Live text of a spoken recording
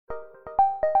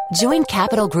Join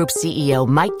Capital Group CEO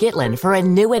Mike Gitlin for a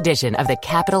new edition of the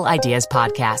Capital Ideas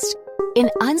Podcast. In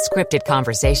unscripted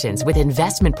conversations with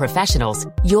investment professionals,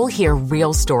 you'll hear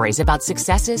real stories about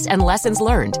successes and lessons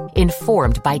learned,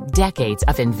 informed by decades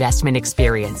of investment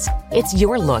experience. It's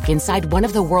your look inside one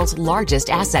of the world's largest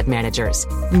asset managers.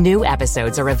 New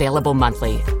episodes are available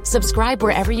monthly. Subscribe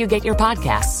wherever you get your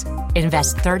podcasts.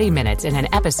 Invest 30 minutes in an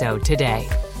episode today.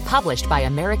 Published by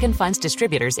American Funds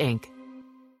Distributors, Inc.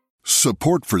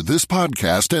 Support for this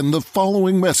podcast and the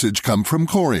following message come from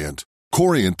Corient.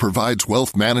 Corient provides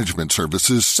wealth management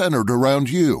services centered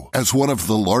around you. As one of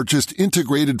the largest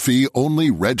integrated fee-only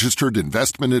registered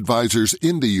investment advisors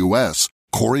in the U.S.,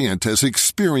 Corient has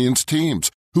experienced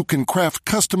teams who can craft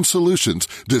custom solutions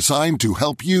designed to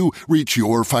help you reach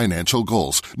your financial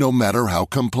goals, no matter how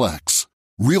complex.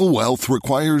 Real wealth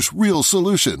requires real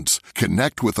solutions.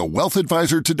 Connect with a wealth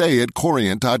advisor today at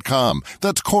Corient.com.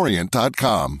 That's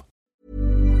Corient.com.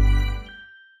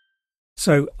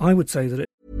 So I would say that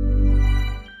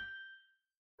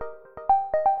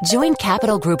Join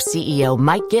Capital Group CEO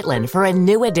Mike Gitlin for a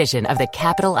new edition of the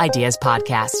Capital Ideas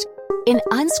Podcast. In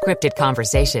unscripted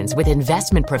conversations with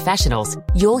investment professionals,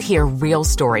 you'll hear real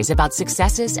stories about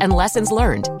successes and lessons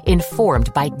learned,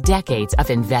 informed by decades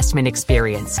of investment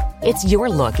experience. It's your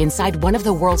look inside one of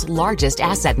the world's largest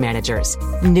asset managers.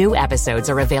 New episodes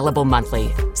are available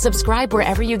monthly. Subscribe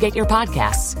wherever you get your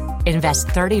podcasts. Invest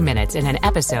 30 minutes in an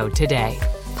episode today.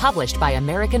 Published by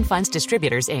American Funds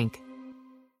Distributors, Inc.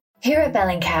 Here at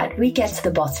Bellingcat, we get to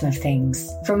the bottom of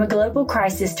things. From a global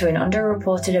crisis to an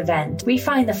underreported event, we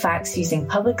find the facts using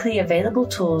publicly available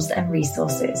tools and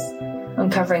resources,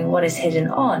 uncovering what is hidden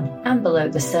on and below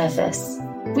the surface.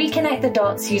 We connect the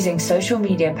dots using social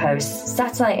media posts,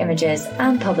 satellite images,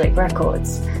 and public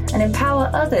records, and empower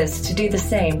others to do the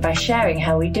same by sharing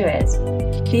how we do it.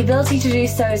 The ability to do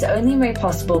so is only made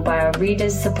possible by our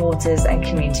readers, supporters, and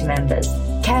community members.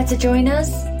 Care to join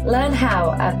us? Learn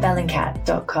how at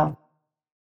bellingcat.com.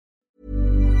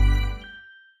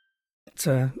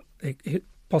 It's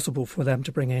possible for them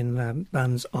to bring in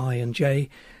bands I and J,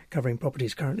 covering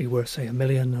properties currently worth, say, $1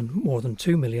 million and more than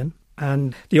 $2 million.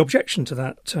 And the objection to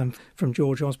that from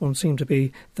George Osborne seemed to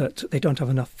be that they don't have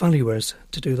enough valuers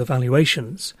to do the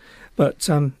valuations. But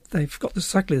they've got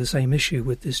exactly the same issue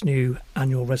with this new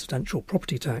annual residential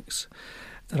property tax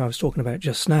that I was talking about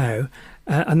just now,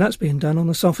 and that's being done on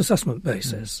a self-assessment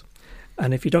basis.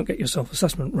 And if you don't get your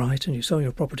self-assessment right and you sell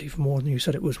your property for more than you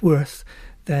said it was worth,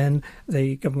 then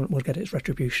the government will get its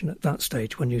retribution at that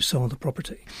stage when you sell the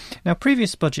property. Now,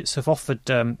 previous budgets have offered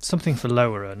something for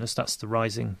lower earners, that's the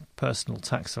rising personal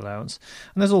tax allowance,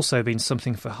 and there's also been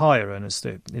something for higher earners.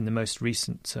 In the most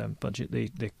recent budget,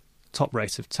 the top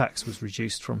rate of tax was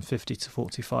reduced from 50 to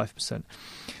 45%.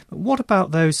 But what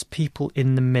about those people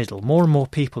in the middle? More and more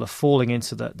people are falling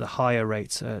into the higher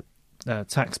rate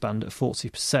tax band at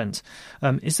 40%.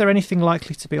 Is there anything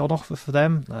likely to be on offer for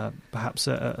them? Perhaps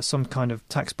some kind of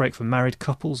tax break for married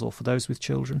couples or for those with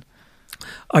children?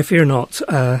 I fear not.